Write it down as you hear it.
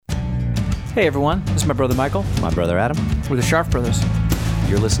Hey everyone, this is my brother Michael. My brother Adam. We're the Sharp Brothers.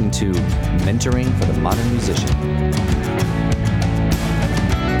 You're listening to Mentoring for the Modern Musician.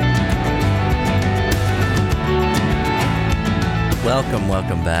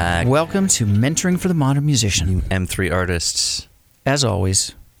 Welcome back. Welcome to Mentoring for the Modern Musician. You M3 artists. As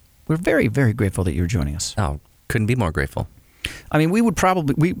always, we're very, very grateful that you're joining us. Oh, couldn't be more grateful. I mean, we would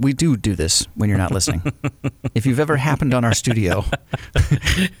probably, we do this when you're not listening. If you've ever happened on our studio,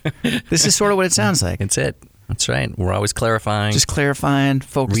 this is sort of what it sounds like. It's it. That's right. We're always clarifying. Just clarifying,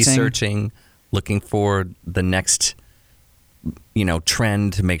 focusing. Researching, looking for the next,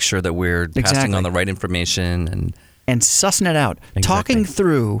 trend to make sure that we're passing on the right information and sussing it out. Exactly. Talking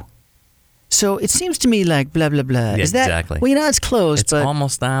through. So it seems to me like blah, blah, blah. Yeah, is that, exactly. Well, it's close, it's but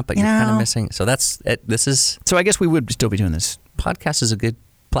almost that, but you're kind of missing. So that's it. So I guess we would still be doing this. Podcast is a good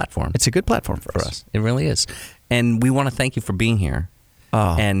platform. It's a good platform for us. It really is. And we want to thank you for being here.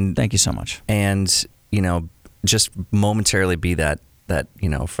 Oh, and thank you so much. And, just momentarily be that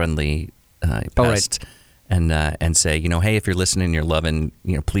friendly pest and say, hey, if you're listening, you're loving,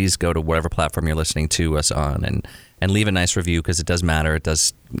 please go to whatever platform you're listening to us on and leave a nice review, because it does matter. It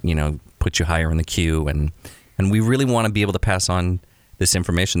does, put you higher in the queue. And we really want to be able to pass on this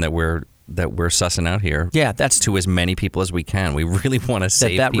information that we're sussing out here. Yeah, that's to as many people as we can. We really want to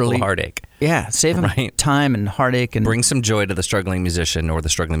save people heartache. Yeah, save them time and heartache, and bring some joy to the struggling musician or the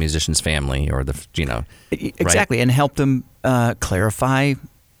struggling musician's family, or exactly, and help them clarify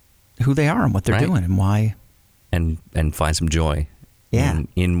who they are and what they're doing and why, and find some joy. Yeah.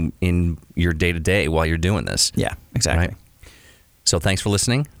 in your day to day while you're doing this. Yeah, exactly. Right? So thanks for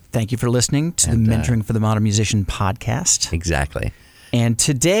listening. Thank you for listening to the Mentoring for the Modern Musician podcast. Exactly. And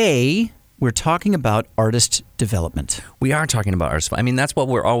today we're talking about artist development. We are talking about artist. I mean, that's what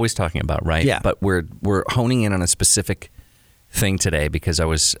we're always talking about, right? Yeah. But we're honing in on a specific thing today, because I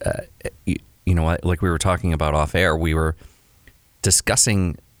was, like we were talking about off air, we were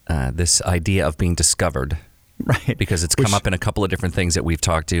discussing this idea of being discovered. Right. Because it's come up in a couple of different things that we've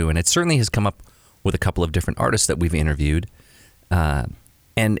talked to, and it certainly has come up with a couple of different artists that we've interviewed.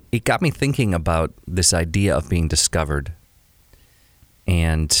 And it got me thinking about this idea of being discovered.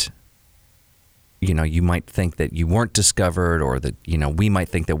 And, you might think that you weren't discovered, or that, we might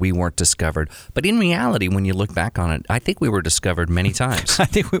think that we weren't discovered. But in reality, when you look back on it, I think we were discovered many times. I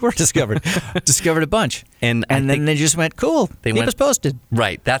think we were discovered. Discovered a bunch. And then they just went, cool, keep us posted.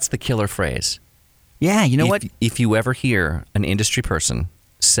 Right. That's the killer phrase. Yeah, you know what? If you ever hear an industry person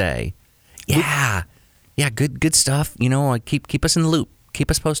say, yeah, good stuff, keep us in the loop. Keep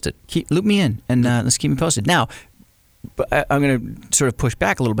us posted. Loop me in, and let's keep me posted. Now, I'm going to sort of push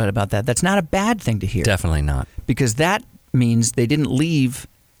back a little bit about that. That's not a bad thing to hear. Definitely not. Because that means they didn't leave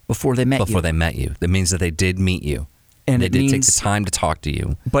before they met you. Before they met you. That means that they did meet you. And they did take the time to talk to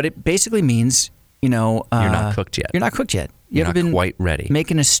you. But it basically means, you're not cooked yet. You're not cooked yet. You're not quite ready.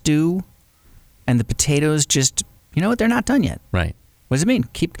 Making a stew, and the potatoes just, they're not done yet. Right. What does it mean?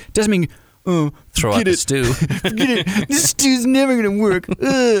 Doesn't mean, throw out the stew. Forget it. This stew's never going to work.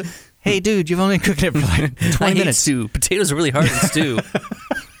 Hey, dude, you've only cooked it for like 20 I minutes. Hate stew. Potatoes are really hard to stew.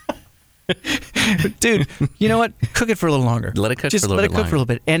 Dude, you know what? Cook it for a little longer. Let it cook for a little bit. Let it cook for a little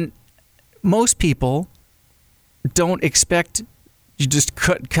bit. And most people don't expect you just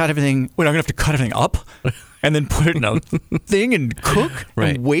cut everything. We're not going to have to cut everything up and then put it in a thing and cook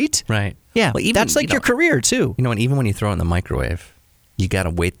and wait. Right. Yeah, well, that's like your career too. And even when you throw it in the microwave, you got to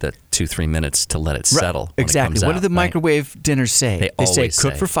wait the 2-3 minutes to let it settle. Right. Exactly. What do the microwave dinners say? They say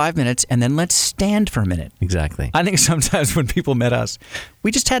cook for 5 minutes and then let's stand for a minute. Exactly. I think sometimes when people met us,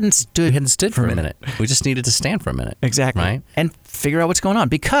 we just hadn't stood. We hadn't stood for a minute. We just needed to stand for a minute. Exactly. Right. And figure out what's going on,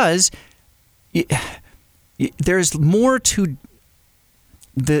 because there's more to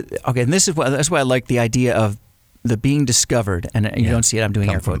the. Okay, and that's why I like the idea of the being discovered. And you don't see it. I'm doing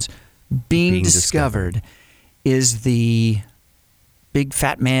air quotes. Being discovered is the big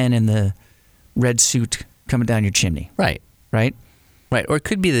fat man in the red suit coming down your chimney. Right. Right? Right. Or it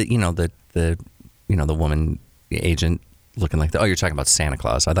could be the woman agent looking like you're talking about Santa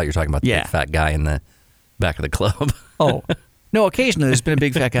Claus. I thought you were talking about the big fat guy in the back of the club. Oh. No, occasionally there's been a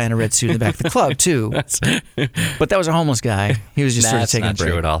big fat guy in a red suit in the back of the club too. But that was a homeless guy. He was just sort of taking a break. That's not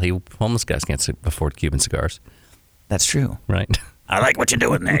true at all. Homeless guys can't afford Cuban cigars. That's true. Right. I like what you're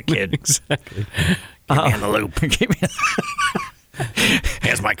doing there, kid. Exactly. Get me in the loop.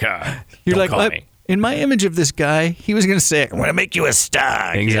 Here's my car. You're Don't call me. In my image of this guy, he was going to say, I'm going to make you a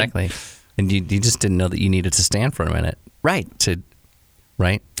star. Exactly. Kid. And you just didn't know that you needed to stand for a minute. Right.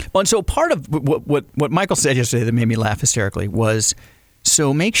 Right? Well, and so part of what Michael said yesterday that made me laugh hysterically was,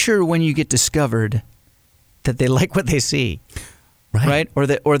 so make sure when you get discovered that they like what they see. right? Or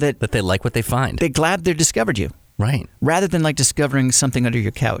that That they like what they find. they're glad they discovered you, Right. rather than like discovering something under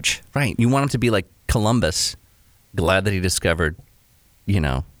your couch. Right. You want them to be like Columbus, glad that he discovered,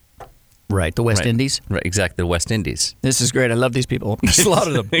 Right, the West Right. Indies. Right, exactly, the West Indies. This is great. I love these people. There's a lot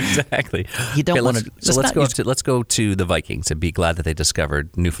of them. Exactly. You don't want to. Let's go to the Vikings and be glad that they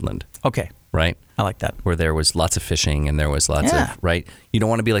discovered Newfoundland, Okay, right? I like that. Where there was lots of fishing and there was lots Yeah. of right. You don't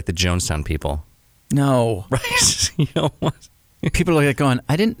want to be like the Jonestown people, No, right? You don't want. people are like going.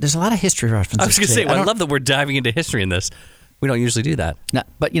 I didn't. There's a lot of history references. I was going to today. say, well, I don't- love that we're diving into history in this. We don't usually do that. No,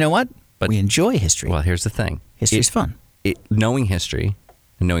 but you know what? But- we enjoy history. Well, here's the thing: History's fun. Knowing history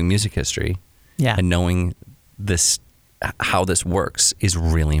and knowing music history Yeah. and knowing this how this works is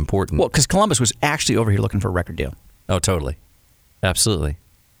really important. Well, because Columbus was actually over here looking for a record deal, Oh, totally, absolutely.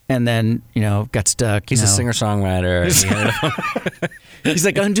 and then got stuck. He's a singer songwriter. He's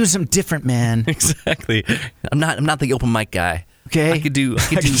like, I'm doing something different, man. Exactly. I'm not the open mic guy. Okay, I could do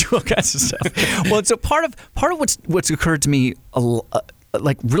all kinds of stuff. Well, so part of what's occurred to me,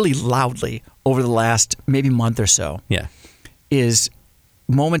 like really loudly over the last maybe month or so, Yeah. is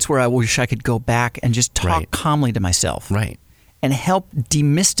moments where I wish I could go back and just talk Right. calmly to myself, Right. and help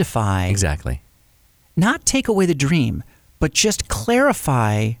demystify, Exactly. not take away the dream, but just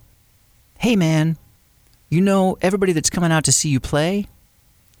clarify. Hey, man, everybody that's coming out to see you play,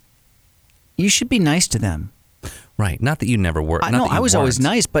 you should be nice to them. Right. Not that you never were. No, I was always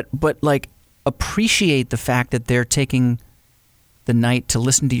nice, but like appreciate the fact that they're taking the night to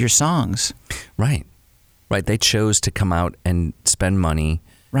listen to your songs. Right. Right. They chose to come out and spend money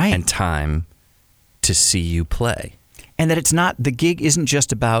Right. and time to see you play. And that the gig isn't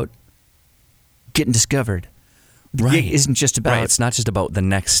just about getting discovered. The Right. gig isn't just about Right. It's not just about the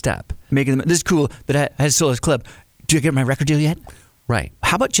next step. making them. This is cool that I had a sold out club. Do you get my record deal yet? Right.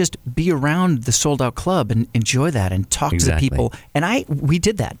 How about just be around the sold out club and enjoy that and talk Exactly. to the people? And we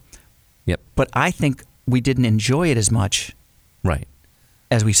did that, Yep. but I think we didn't enjoy it as much Right.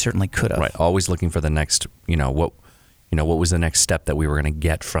 as we certainly could have. Right. Always looking for the next, what was the next step that we were going to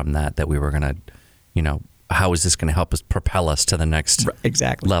get from that we were going to, how is this going to help us propel us to the next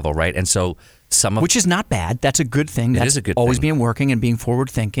Exactly. level, right? And so Which is not bad. That's a good thing. That's is a good always thing. being working and being forward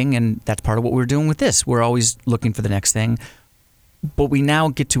thinking, and that's part of what we're doing with this. We're always looking for the next thing, but we now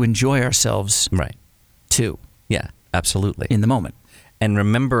get to enjoy ourselves Right. too Yeah, absolutely. in the moment. And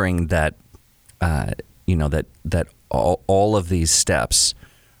remembering that, that all of these steps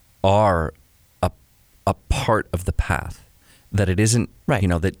are a part of the path. That it isn't, Right.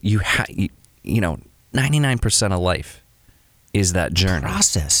 that 99% of life is that journey.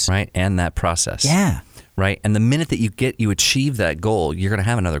 Process. Right? And that process. Yeah. Right? And the minute that you achieve that goal, you're going to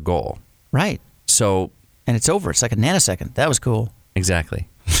have another goal. Right. So, And it's over. It's like a nanosecond. That was cool. exactly.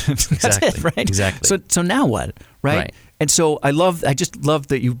 That's Exactly. it, right? Exactly. So now what, right? Right. And so I just love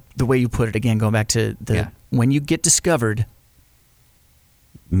that the way you put it again, going back to when you get discovered,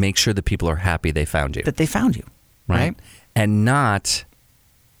 Make sure that people are happy they found you. that they found you, right? And not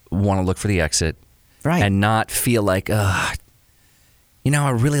want to look for the exit. Right. And not feel like, I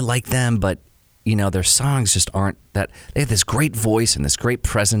really like them, but, their songs just aren't that. They have this great voice and this great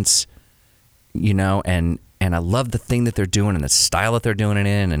presence, and I love the thing that they're doing and the style that they're doing it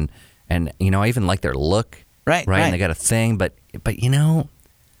in. And I even like their look. Right. And they got a thing. But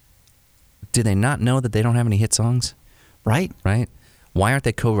do they not know that they don't have any hit songs? Right. Right? Why aren't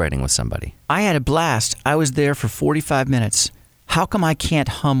they co-writing with somebody? I had a blast. I was there for 45 minutes. How come I can't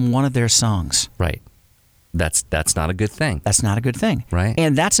hum one of their songs? Right. That's not a good thing. That's not a good thing. Right.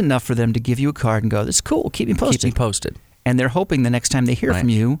 And that's enough for them to give you a card and go, "This is cool. Keep me posted." Keep me posted. And they're hoping the next time they hear Right. from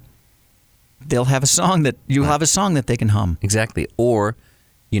you, they'll have a song that you'll have a song that they can hum. Exactly. Or,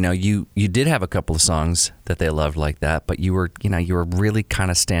 you did have a couple of songs that they loved like that, but you were really kind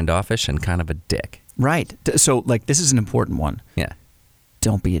of standoffish and kind of a dick. Right. So like this is an important one. Yeah.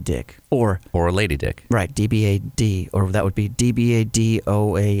 Don't be a dick. Or a lady dick. right, DBAD, or that would be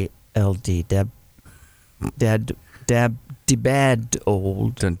DBADOALD. Deb bad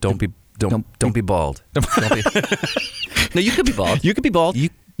old. Don't be bald. Don't be. No, you could be bald. You could be bald. You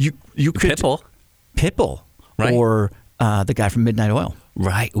could Pitbull. Pitbull. Right. Or the guy from Midnight Oil.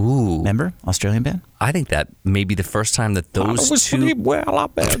 Right. Ooh. Remember? Australian band? I think that may be the first time that those two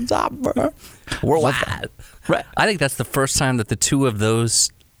Worldwide. Right. I think that's the first time that the two of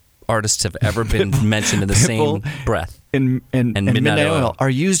those artists have ever been mentioned in the same breath. And Midnight Oil. are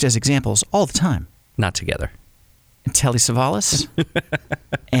used as examples all the time. Not together. And Telly Savalas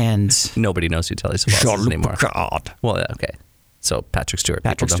and Nobody knows who Telly Savalas is anymore. Picard. Well, yeah, okay. So Patrick Stewart.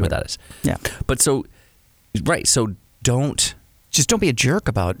 Patrick People know Stewart. who that is. Yeah. But so, right. So don't. Just don't be a jerk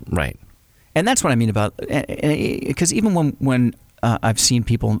about. Right. And that's what I mean about, because even when I've seen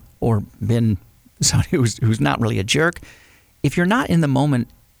people or been somebody who's not really a jerk. If you're not in the moment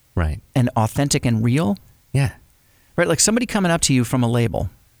Right. and authentic and real, Yeah. right? Like somebody coming up to you from a label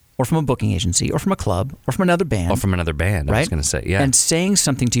or from a booking agency or from a club or from another band. Or from another band, I was right? going to say. Yeah. And saying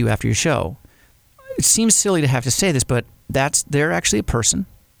something to you after your show. It seems silly to have to say this, but they're actually a person.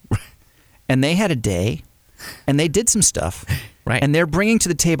 And they had a day and they did some stuff. Right. And they're bringing to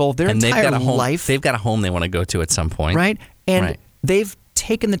the table their and entire they've got a home, life. They've got a home they want to go to at some point. Right? And Right. they've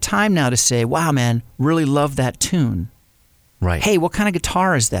taken the time now to say, wow, man, really love that tune. Right. Hey, what kind of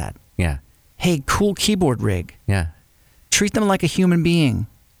guitar is that? Yeah. Hey, cool keyboard rig. Yeah. Treat them like a human being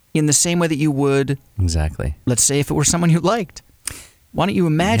in the same way that you would, Exactly. let's say, if it were someone you liked. Why don't you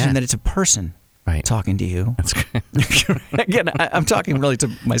imagine Yeah. that it's a person Right. talking to you? That's good. Again, I'm talking really to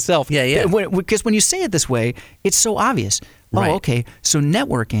myself. Yeah, yeah. Because when you say it this way, it's so obvious. Oh, Right. okay. So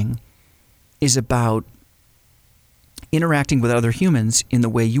networking is about interacting with other humans in the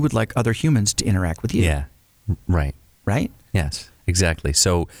way you would like other humans to interact with you. Yeah. Right. Right? Yes. Exactly.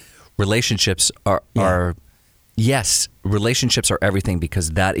 So relationships Yeah. are yes, relationships are everything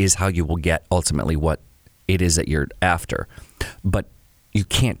because that is how you will get ultimately what it is that you're after. But you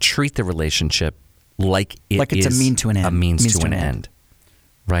can't treat the relationship like Like it's a is mean to an end. A means to an end.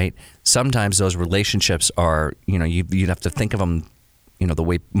 Right? Sometimes those relationships are, you'd have to think of them, the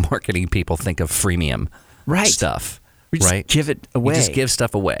way marketing people think of freemium Right. stuff. We just right? give it away. You just give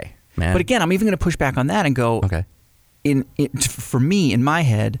stuff away, man. But again, I'm even going to push back on that and go, Okay. For me, in my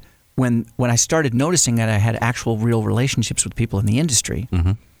head, when I started noticing that I had actual real relationships with people in the industry,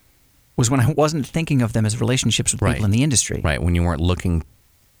 Mm-hmm. was when I wasn't thinking of them as relationships with Right. people in the industry. Right. When you weren't looking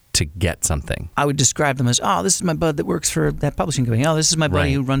to get something. I would describe them as, oh, this is my bud that works for that publishing company. Oh, this is my buddy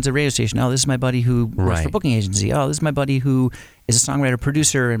Right. who runs a radio station. Oh, this is my buddy who works for a Right. booking agency. Oh, this is my buddy who is a songwriter,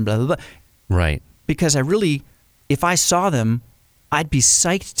 producer, and blah, blah, blah. Right. Because if I saw them, I'd be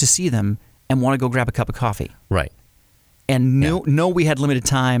psyched to see them and want to go grab a cup of coffee. Right. And know we had limited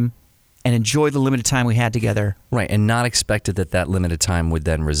time and enjoy the limited time we had together. Right. And not expected that limited time would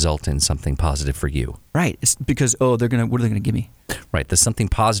then result in something positive for you. Right. It's because, what are they going to give me? Right. The something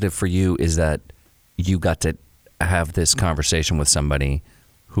positive for you is that you got to have this conversation with somebody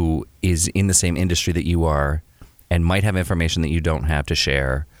who is in the same industry that you are and might have information that you don't have to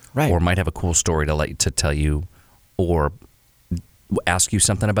share. Right. Or might have a cool story to tell you or ask you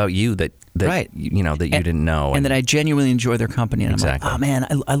something about you that Right. you didn't know. And that I genuinely enjoy their company. And Exactly. I'm like, oh,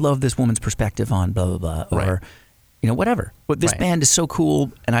 man, I love this woman's perspective on blah, blah, blah. Or, Right. whatever. But this Right. band is so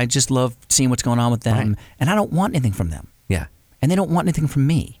cool, and I just love seeing what's going on with them. Right. And I don't want anything from them. Yeah. And they don't want anything from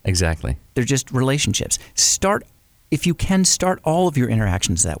me. Exactly. They're just relationships. If you can, start all of your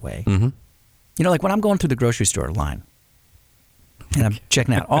interactions that way. Mm-hmm. Like when I'm going through the grocery store line and I'm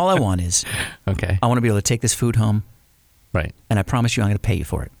checking out, all I want is Okay. I want to be able to take this food home, Right. and I promise you I'm going to pay you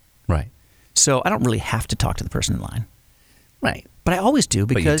for it. Right. So I don't really have to talk to the person in line. Right. But I always do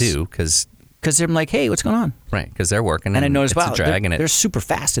because But you do because they're like, hey, what's going on? they're working And I notice, it's wow, a drag and they're super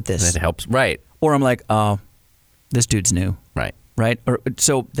fast at this. it helps. Right. Or I'm like, oh, this dude's new, Right. right? Or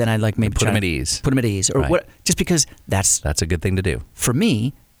so then I like maybe Put him at ease. Put him at ease, or Right. what? Just because that's a good thing to do. for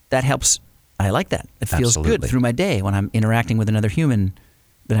me. That helps. I like that. It feels good Absolutely. through my day when I'm interacting with another human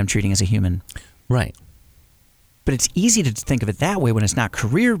that I'm treating as a human. Right. But it's easy to think of it that way when it's not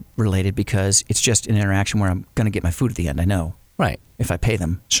career related because it's just an interaction where I'm going to get my food at the end. I know Right. if I pay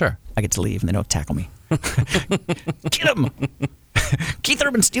them, Sure. I get to leave and they don't tackle me. Get him! Keith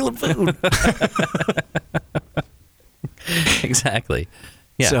Urban stealing food. Exactly.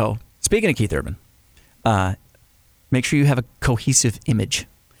 Yeah. So, speaking of Keith Urban, make sure you have a cohesive image.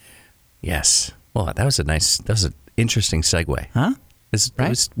 Yes. Well, that was an interesting segue. Huh? It Right?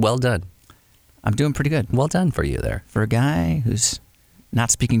 was well done. I'm doing pretty good Well done for you there. for a guy who's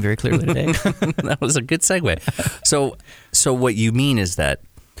not speaking very clearly today. That was a good segue. So what you mean is that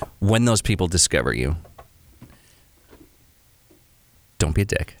when those people discover you, don't be a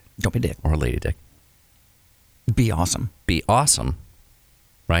dick Don't be a dick. or a lady dick. Be awesome. Be awesome,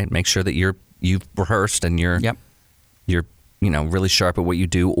 right? Make sure that you've rehearsed and you're really sharp at what you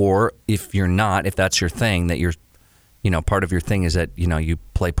do. Or if you're not, if that's your thing, that you're, part of your thing is that you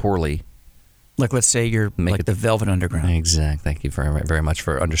play poorly. Like, let's say you're Make like it- the Velvet Underground. Exactly. Thank you very, very much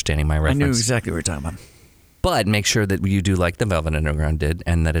for understanding my I reference. knew exactly what you were talking about. But make sure that you do like the Velvet Underground did,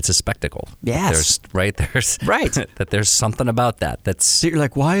 and that it's a spectacle. Yes. There's Right. that there's something about that that's So you're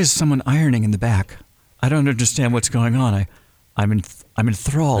like, why is someone ironing in the back? I don't understand what's going on. I'm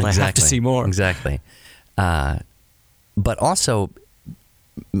enthralled. I have to see more. Exactly. But also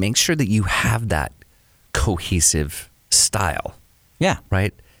make sure that you have that cohesive style, Yeah.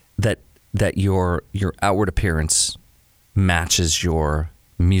 right? That your outward appearance matches your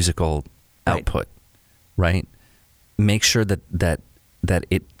musical output, right? Make sure that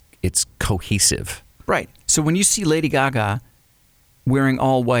it's cohesive. Right. So when you see Lady Gaga wearing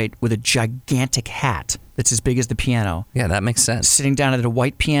all white with a gigantic hat that's as big as the piano, Yeah, that makes sense. sitting down at a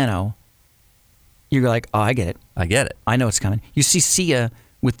white piano, you're like, oh, I get it. I get it. I know it's coming. You see Sia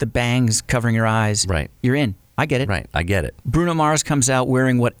with the bangs covering her eyes. Right. You're in. I get it. Right, I get it. Bruno Mars comes out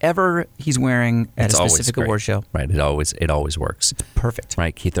wearing whatever he's wearing at It's a always specific great. award show. Right, it always works. Perfect.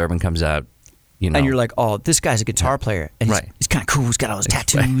 Right, Keith Urban comes out, you know. And you're like, oh, this guy's a guitar player. And Right. he's kind of cool. He's got all his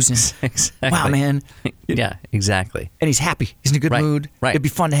tattoos. And, Exactly. wow, man. Yeah, exactly. And he's happy. He's in a good Right, mood. right. It'd be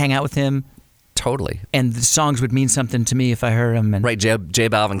fun to hang out with him. Totally. And the songs would mean something to me if I heard them. And, Right, J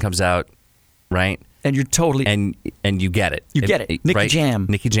Balvin comes out, right? and you're totally... And you get it. You get it. Nicky right? Jam.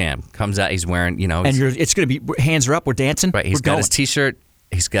 Nicky Jam comes out, he's wearing, you know, and it's going to be hands are up. We're dancing. right, he's we're got going. his t-shirt,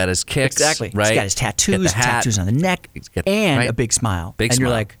 he's got his kicks, Exactly. right? He's got his tattoos, Got the hat. tattoos on the neck, He's got- and right. a big smile. Big and smile.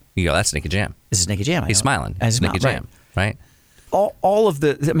 you're like, you go, that's Nicky Jam. this is Nicky Jam. I He's know. smiling. I It's smile, Nicky Jam, right? All of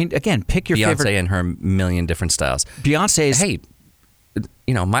the... I mean, again, pick your Beyonce favorite... and her million different styles. Beyonce's... Hey,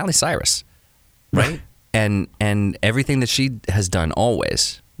 you know, Miley Cyrus, right? and everything that she has done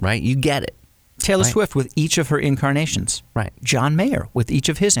always, right? You get it. Taylor Right. Swift with each of her incarnations. Right. John Mayer with each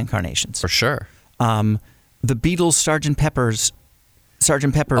of his incarnations. For sure. The Beatles, Sgt.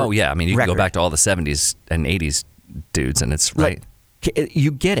 Pepper. Oh, yeah. I mean, you can go record. back to all the 70s and 80s dudes, and it's right.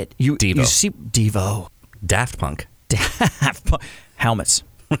 You get it. You Devo. see Devo. Daft Punk. Helmets.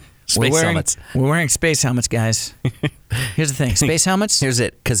 Space helmets. We're wearing space helmets, guys. Here's the thing: space helmets Here's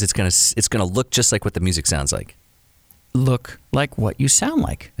it, because it's gonna look just like what the music sounds like. look like what you sound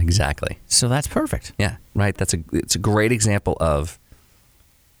like. Exactly. So that's perfect. Yeah. Right. It's a great example of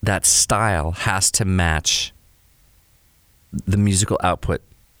that style has to match the musical output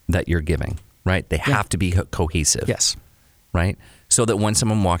that you're giving. Right. They have to be cohesive. Yes. Right. So that when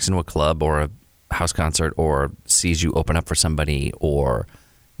someone walks into a club or a house concert or sees you open up for somebody or,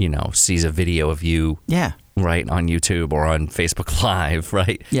 you know, sees a video of you, Yeah. right, on YouTube or on Facebook Live,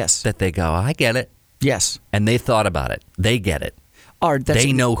 right? Yes. That they go, I get it. Yes. And they thought about it. They get it. That's,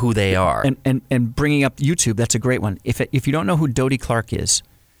 They know who they are. And bringing up YouTube, that's a great one. If you don't know who Dodie Clark is,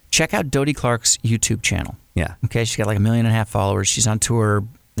 check out Dodie Clark's YouTube channel. Yeah. Okay, she's got like 1.5 million followers. She's on tour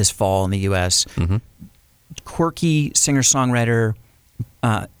this fall in the U.S. Mm-hmm. Quirky singer-songwriter,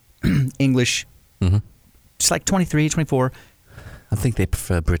 English. Mm-hmm. She's like 23, 24. I think they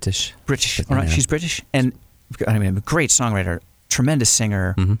prefer British. British. But, All right, yeah. she's British. And I mean, a great songwriter, tremendous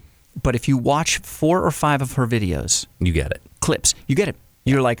singer. Mm-hmm. But if you watch 4 or 5 of her videos, You get it. clips, you get it.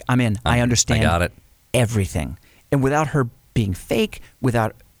 You're like, I'm in. I understand. I got it. Everything. And without her being fake,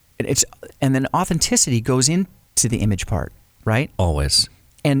 and then authenticity goes into the image part, right? Always.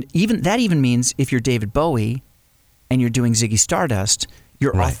 And even means if you're David Bowie and you're doing Ziggy Stardust,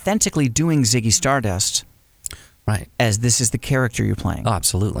 you're Right. authentically doing Ziggy Stardust Right. as this is the character you're playing, Oh,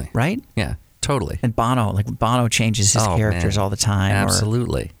 absolutely. right? Yeah, totally. And Bono changes his Oh, characters man. all the time,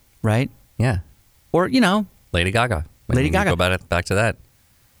 Absolutely. right? Yeah. Or Lady Gaga. Lady You Gaga. Go back to that.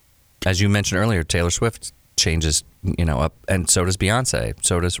 As you mentioned earlier, Taylor Swift changes, you know, up, and so does Beyonce.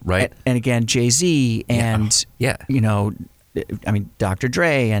 So does, right? and again Jay-Z and Yeah. I mean Dr.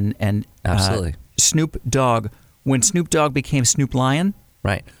 Dre and Absolutely. Snoop Dogg. When Snoop Dogg became Snoop Lion,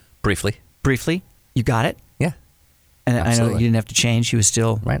 Right. Briefly. you got it. Yeah. And I know Absolutely. you didn't have to change. He was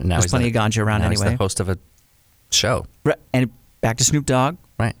still Right. And now there's he's plenty of ganja around now anyway. He's the host of a show. Right. And back to Snoop Dogg,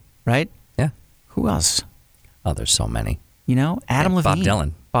 Right. right? Yeah. Who else? Oh, there's so many. Adam And Levine. Bob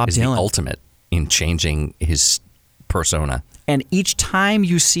Dylan Bob is Dylan. the ultimate in changing his persona. And each time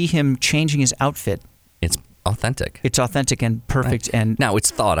you see him changing his outfit, It's authentic. it's authentic and perfect. Right. And Now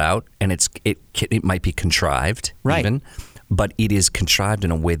it's thought out, and it might be contrived, Right. even, but it is contrived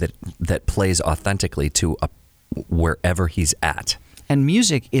in a way that plays authentically to wherever he's at. and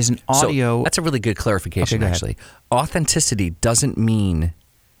music is an audio. So that's a really good clarification. Okay, go ahead. Actually, authenticity doesn't mean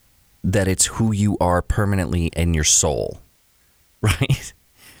that it's who you are permanently in your soul, right?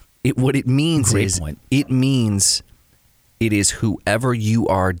 What it means Great is point. it means it is whoever you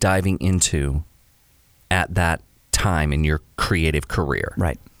are diving into at that time in your creative career.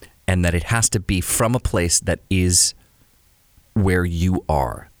 Right. And that it has to be from a place that is where you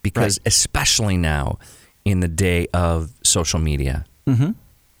are. Because Right. especially now in the day of social media, Mm-hmm.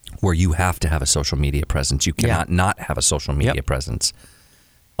 where you have to have a social media presence. You cannot Yeah. not have a social media Yep. presence.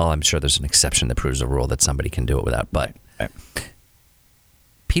 Oh, I'm sure there's an exception that proves the rule that somebody can do it without. But Right.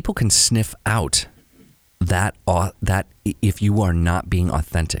 people can sniff out that if you are not being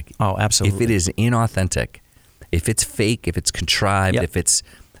authentic. Oh, absolutely. If it is inauthentic, if it's fake, if it's contrived, Yep. if it's,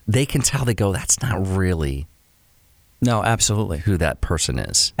 they can tell. They go, that's not really No, absolutely. who that person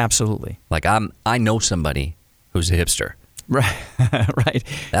is. Absolutely. Like I know somebody who's a hipster. Right. Right.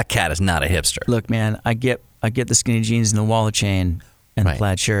 That cat is not a hipster. Look, man, I get the skinny jeans and the wallet chain and the Right.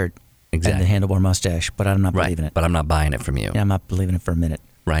 plaid shirt Exactly. and the handlebar mustache, but I'm not Right. believing it. But I'm not buying it from you. Yeah, I'm not believing it for a minute.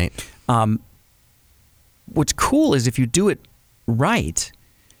 Right? What's cool is if you do it right,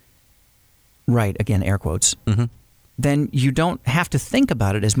 again, air quotes, then you don't have to think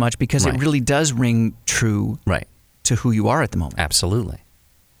about it as much because Right. it really does ring true Right. to who you are at the moment. Absolutely.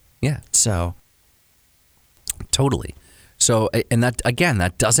 Yeah. So, Totally. So, and that, again,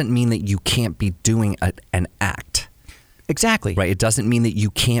 that doesn't mean that you can't be doing an act, exactly. right? It doesn't mean that you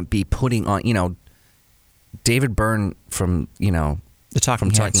can't be putting on, David Byrne from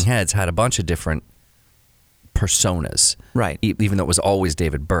Talking Heads had a bunch of different personas. Right. Even though it was always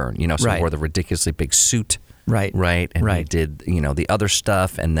David Byrne, so Right. he wore the ridiculously big suit. Right. Right. And he Right. did, the other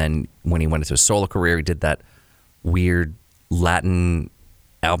stuff. And then when he went into his solo career, he did that weird Latin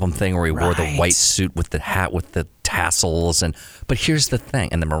album thing where he wore the Right. white suit with the hat with the tassels. But here's the thing.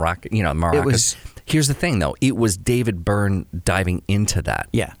 And the maracas. Here's the thing, though. It was David Byrne diving into that.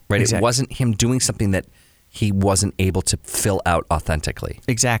 Yeah, Right. exactly. It wasn't him doing something that he wasn't able to fill out authentically.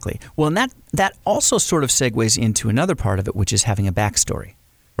 Exactly. Well, and that also sort of segues into another part of it, which is having a backstory,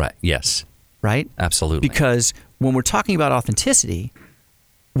 Right. Yes. right? Absolutely. Because when we're talking about authenticity,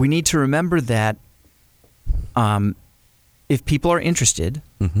 we need to remember that if people are interested,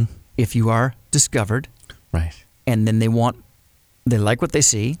 if you are discovered, Right. and then they like what they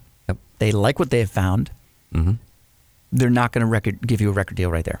see, Yep. they like what they have found, they're not going to give you a record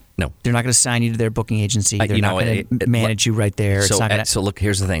deal right there. No. They're not going to sign you to their booking agency. They're you not know, going to manage you right there. So, it's not gonna, so look,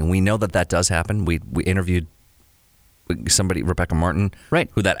 here's the thing. We know that does happen. We interviewed somebody, Rebecca Martin, right.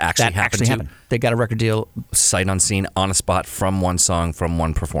 who that actually happened to. They got a record deal. Sight unseen, on a spot, from one song, from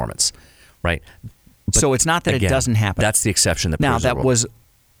one performance, right? But so it's not that again, it doesn't happen. That's the exception that now proves the that rule. was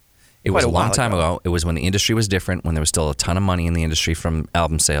It was quite a a while long time ago. ago. It was when the industry was different, when there was still a ton of money in the industry from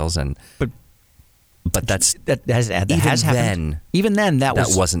album sales, but that has happened. then, even then that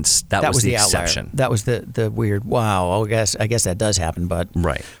was the outlier. exception. That was the weird. Wow, I guess that does happen, but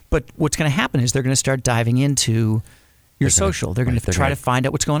Right. But what's going to happen is they're going to start diving into your social. They're going to try to find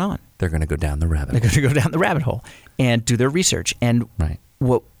out what's going on. They're going to go down the rabbit They're hole. going to go down the rabbit hole and do their research. And Right.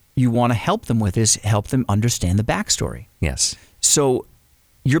 what you want to help them with is help them understand the backstory. Yes. So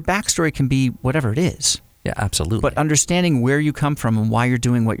your backstory can be whatever it is. Yeah, absolutely. But understanding where you come from and why you're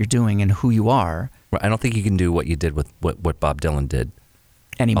doing what you're doing and who you are. I don't think you can do what you did with what Bob Dylan did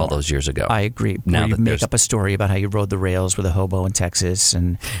Anymore. all those years ago. I agree. Now Where you that make there's- up a story about how you rode the rails with a hobo in Texas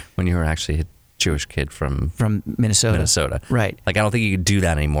and when you were actually a Jewish kid from Minnesota. Right. Like, I don't think you can do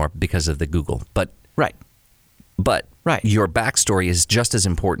that anymore because of the Google. But Right. Right. your backstory is just as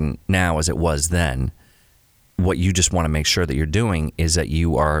important now as it was then. What you just want to make sure that you're doing is that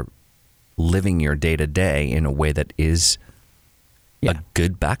you are living your day-to-day in a way that is a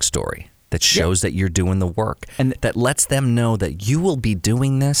good backstory, that shows that you're doing the work, And that lets them know that you will be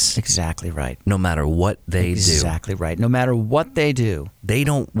doing this Exactly right. no matter what they do. Exactly right. No matter what they do. They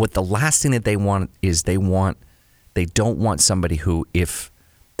don't. What the last thing that they want is they don't want somebody who, if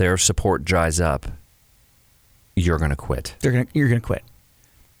their support dries up, you're going to quit, You're going to quit.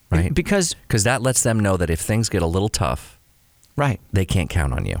 right? Because that lets them know that if things get a little tough, right. they can't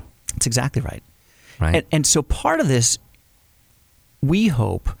count on you, That's exactly right. right? And so part of this, we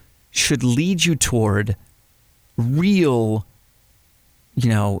hope, should lead you toward real,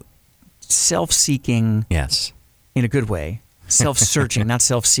 self-seeking yes, in a good way, self-searching, not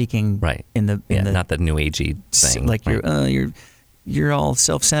self-seeking, right. In the not the new agey thing, like right? you're all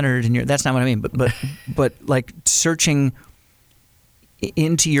self-centered and that's not what I mean. But like searching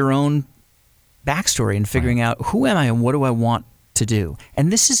into your own backstory and figuring out who am I and what do I want to do.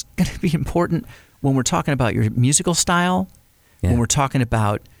 And this is going to be important when we're talking about your musical style, when we're talking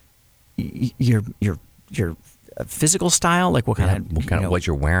about your physical style, like what kind of what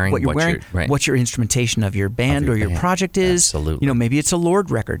you're wearing, what your instrumentation of your band or your project is. Absolutely. Maybe it's a Lord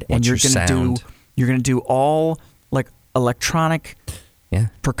record, and you're going to do all like electronic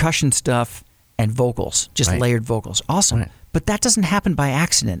percussion stuff and vocals, just layered vocals. Awesome. Right. But that doesn't happen by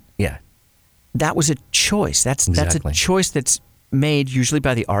accident. Yeah. That was a choice. That's a choice that's made usually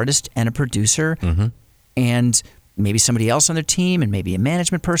by the artist and a producer, and maybe somebody else on their team, and maybe a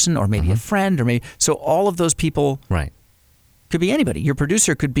management person, or maybe a friend, or maybe so all of those people could be anybody. Your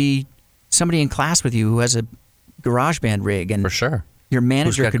producer could be somebody in class with you who has a GarageBand rig, and For sure. your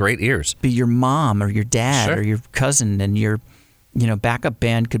manager Who's got could great ears. be your mom or your dad Sure. or your cousin, and your backup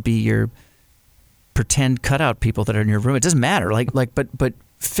band could be your pretend cutout people that are in your room. It doesn't matter. But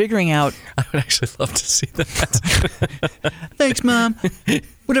figuring out. I would actually love to see that. Thanks, Mom.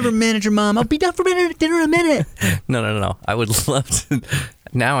 Whatever, manager, Mom. I'll be down for dinner in a minute. No. I would love to.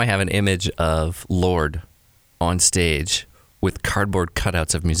 Now I have an image of Lorde on stage with cardboard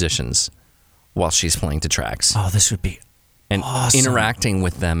cutouts of musicians while she's playing to tracks. Oh, this would be and awesome. Interacting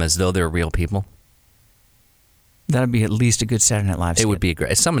with them as though they're real people. That would be at least a good Saturday Night Live skit. It would be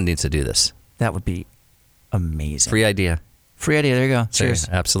great. Someone needs to do this. That would be amazing. Free idea. There you go. Cheers.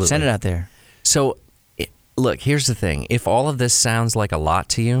 Absolutely. Send it out there. So, look, here's the thing. If all of this sounds like a lot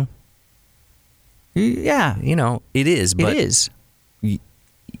to you, yeah, it is. But it is. You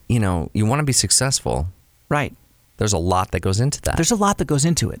want to be successful. Right. There's a lot that goes into that. There's a lot that goes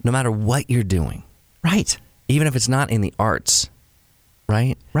into it. No matter what you're doing. Right. Even if it's not in the arts.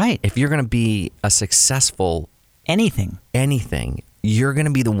 Right? Right. If you're going to be a successful anything, you're going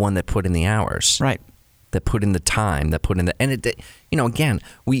to be the one that put in the hours. Right. That put in the time, and it, again,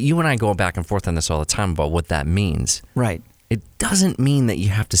 you and I go back and forth on this all the time about what that means. Right. It doesn't mean that you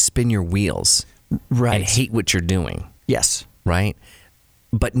have to spin your wheels. Right. And hate what you're doing. Yes. Right.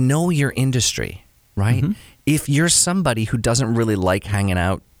 But know your industry. Right. Mm-hmm. If you're somebody who doesn't really like hanging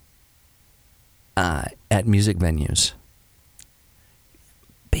out at music venues,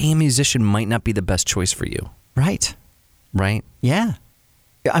 being a musician might not be the best choice for you. Right. Right? Yeah.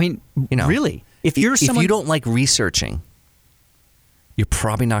 I mean, really, if you don't like researching, you're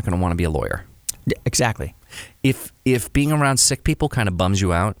probably not going to want to be a lawyer. Exactly. If being around sick people kind of bums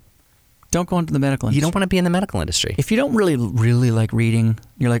you out, don't go into the medical industry. You don't want to be in the medical industry. If you don't really like reading,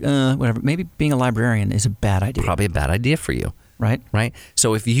 you're like, whatever. Maybe being a librarian is a bad idea. Probably a bad idea for you. Right? Right?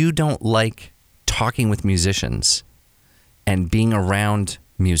 So if you don't like talking with musicians and being around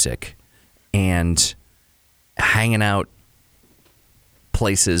music and hanging out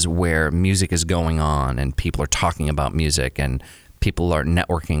places where music is going on and people are talking about music and people are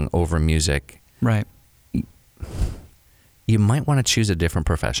networking over music, right? You might want to choose a different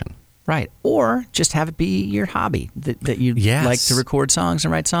profession. Right. Or just have it be your hobby that you like to record songs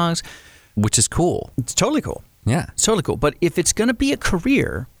and write songs. Which is cool. It's totally cool. Yeah. It's totally cool. But if it's going to be a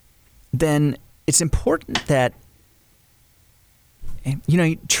career, then it's important that,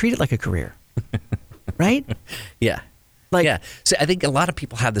 you treat it like a career. Right? Yeah. So I think a lot of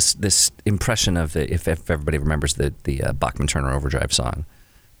people have this impression of, if everybody remembers the Bachman Turner Overdrive song.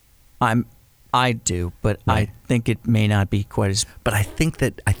 I do, but right. I think it may not be quite as. But I think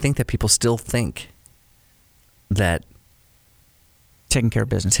that people still think that taking care of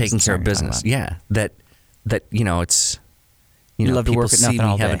business. Yeah. That it's you love to work at nothing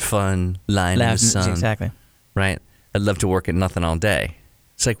all day. Having fun, lying in the sun. Exactly. Right. I'd love to work at nothing all day.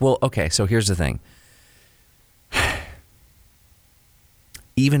 It's like, well, okay. So here's the thing.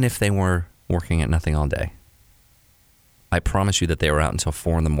 Even if they were working at nothing all day, I promise you that they were out until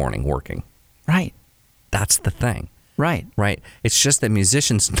 4 a.m. working. Right. That's the thing. Right. Right. It's just that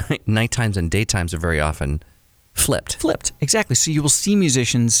musicians' night times and daytimes are very often flipped. Exactly. So you will see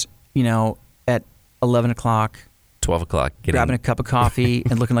musicians, at 11 o'clock, 12 o'clock, grabbing a cup of coffee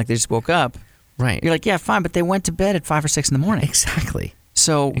and looking like they just woke up. Right. You're like, yeah, fine, but they went to bed at 5 or 6 in the morning. Exactly.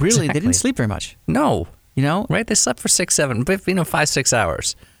 So really, they didn't sleep very much. No. Right? They slept for 6, 7, 5, 6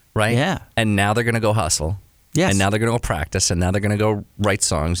 hours. Right? Yeah. And now they're going to go hustle. Yes. And now they're going to go practice, and now they're going to go write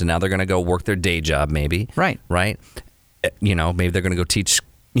songs, and now they're going to go work their day job, maybe. Right. Right? Maybe they're going to go teach,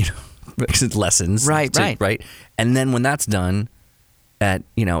 lessons. Right. And then when that's done at,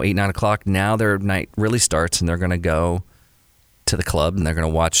 8, 9 o'clock, now their night really starts, and they're going to go to the club, and they're going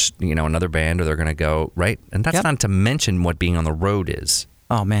to watch, another band, or they're going to go, right? And that's not to mention what being on the road is.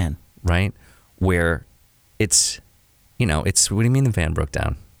 Oh, man. Right? Where it's, what do you mean the van broke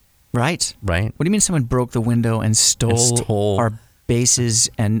down? Right. Right. What do you mean someone broke the window and stole our basses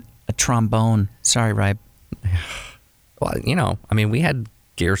and a trombone? Sorry, Rybe. Well, we had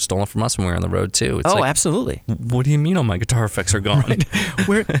gear stolen from us when we were on the road too. It's absolutely. What do you mean all my guitar effects are gone?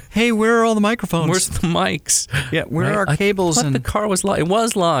 Right. Where are all the microphones? Where's the mics? Yeah, where are our cables? I thought the car was locked. It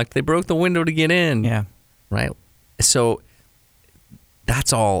was locked. They broke the window to get in. Yeah. Right. So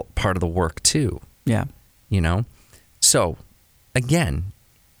that's all part of the work too. Yeah. So again,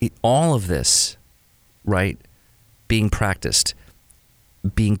 all of this, right, being practiced,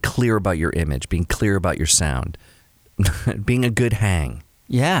 being clear about your image, being clear about your sound, being a good hang.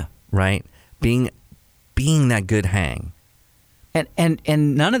 Yeah. Right? Being that good hang. And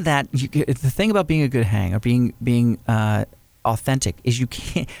none of that, the thing about being a good hang or being authentic is you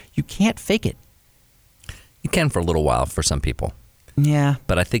can't fake it. You can for a little while for some people. Yeah.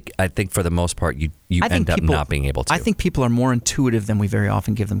 But I think for the most part you end up not being able to. I think people are more intuitive than we very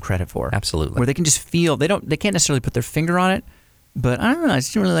often give them credit for. Absolutely. Where they can just feel, they can't necessarily put their finger on it, but I don't know. I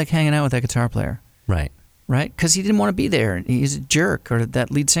just didn't really like hanging out with that guitar player. Right. Right? Because he didn't want to be there. He's a jerk. Or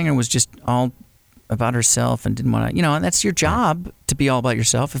that lead singer was just all about herself and didn't want to, and that's your job to be all about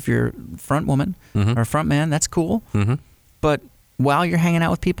yourself. If you're a front woman or a front man, that's cool. Mm-hmm. But while you're hanging out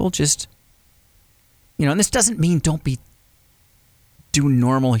with people, just, and this doesn't mean don't do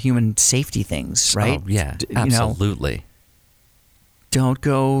normal human safety things, right? Oh, yeah, absolutely. Don't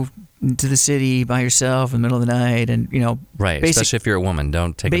go to the city by yourself in the middle of the night and, Right, especially if you're a woman.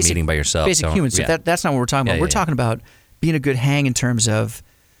 Don't take a meeting by yourself. Basic human stuff. That's not what we're talking about. We're talking about being a good hang in terms of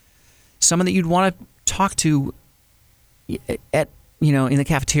someone that you'd want to talk to at, in the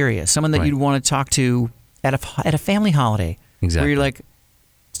cafeteria, someone that you'd want to talk to at a family holiday. Exactly. Where you're like,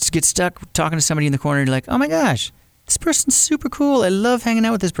 get stuck talking to somebody in the corner and you're like, oh my gosh, this person's super cool. I love hanging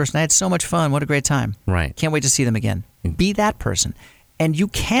out with this person. I had so much fun. What a great time. Right. Can't wait to see them again. Be that person. And you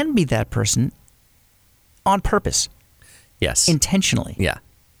can be that person on purpose. Yes. Intentionally. Yeah.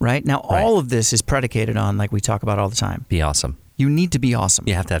 Right? Now, all of this is predicated on, like we talk about all the time. Be awesome. You need to be awesome.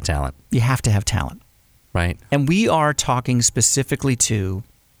 You have to have talent. You have to have talent. Right. And we are talking specifically to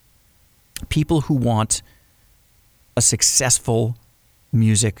people who want a successful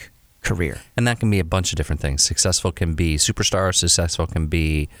music career. And that can be a bunch of different things. Successful can be superstar. Successful can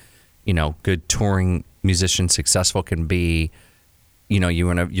be, good touring musician. Successful can be,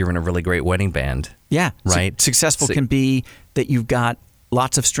 you're in a really great wedding band. Yeah. Right. Successful can be that you've got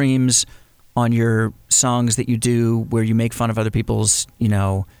lots of streams on your songs that you do where you make fun of other people's,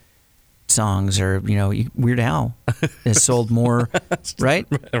 songs, or Weird Al has sold more, right?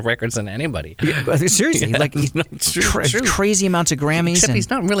 Records than anybody. Yeah, seriously, crazy amounts of Grammys. Except he's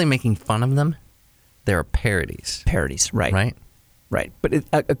not really making fun of them. They're parodies. Parodies, right? Right. Right. But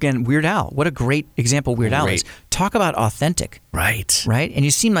again, Weird Al. What a great example Weird Al is. Talk about authentic. Right. Right. And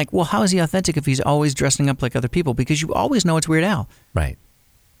you seem like, well, how is he authentic if he's always dressing up like other people? Because you always know it's Weird Al. Right.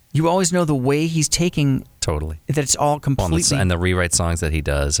 You always know the way he's taking. Totally. That it's all completely. And the rewrite songs that he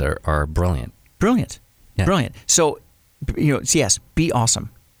does are brilliant. Brilliant. Yeah. Brilliant. So, yes, be awesome.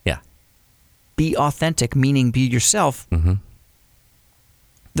 Yeah. Be authentic, meaning be yourself. Mm-hmm.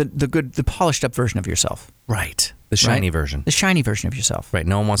 The polished up version of yourself. Right. The shiny version. The shiny version of yourself. Right.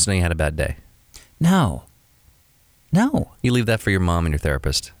 No one wants to know you had a bad day. No. You leave that for your mom and your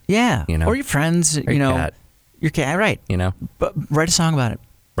therapist. Yeah. Or your friends. Or your cat. Your cat. Right. But write a song about it.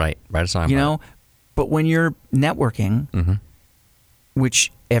 Right. Write a song about it. But when you're networking, mm-hmm.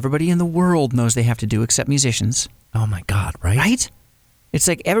 which everybody in the world knows they have to do except musicians. Oh my God! Right? Right? It's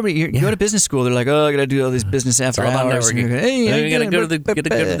like everybody. You go to business school. They're like, oh, I got to do all this business after hours. And hey, you got to go to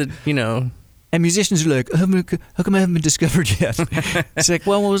the. And musicians are like, how come I haven't been discovered yet? It's like,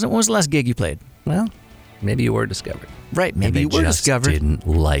 well, when was the last gig you played? Well, maybe you were discovered. Right? Maybe you were discovered. Didn't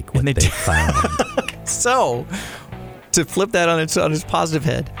like what they found. So, to flip that on its positive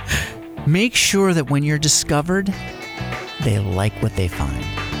head. Make sure that when you're discovered, they like what they find.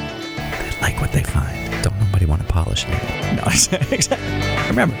 They like what they find. Don't nobody want to polish it. No, exactly.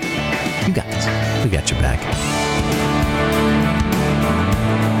 Remember, you got this. We got your back.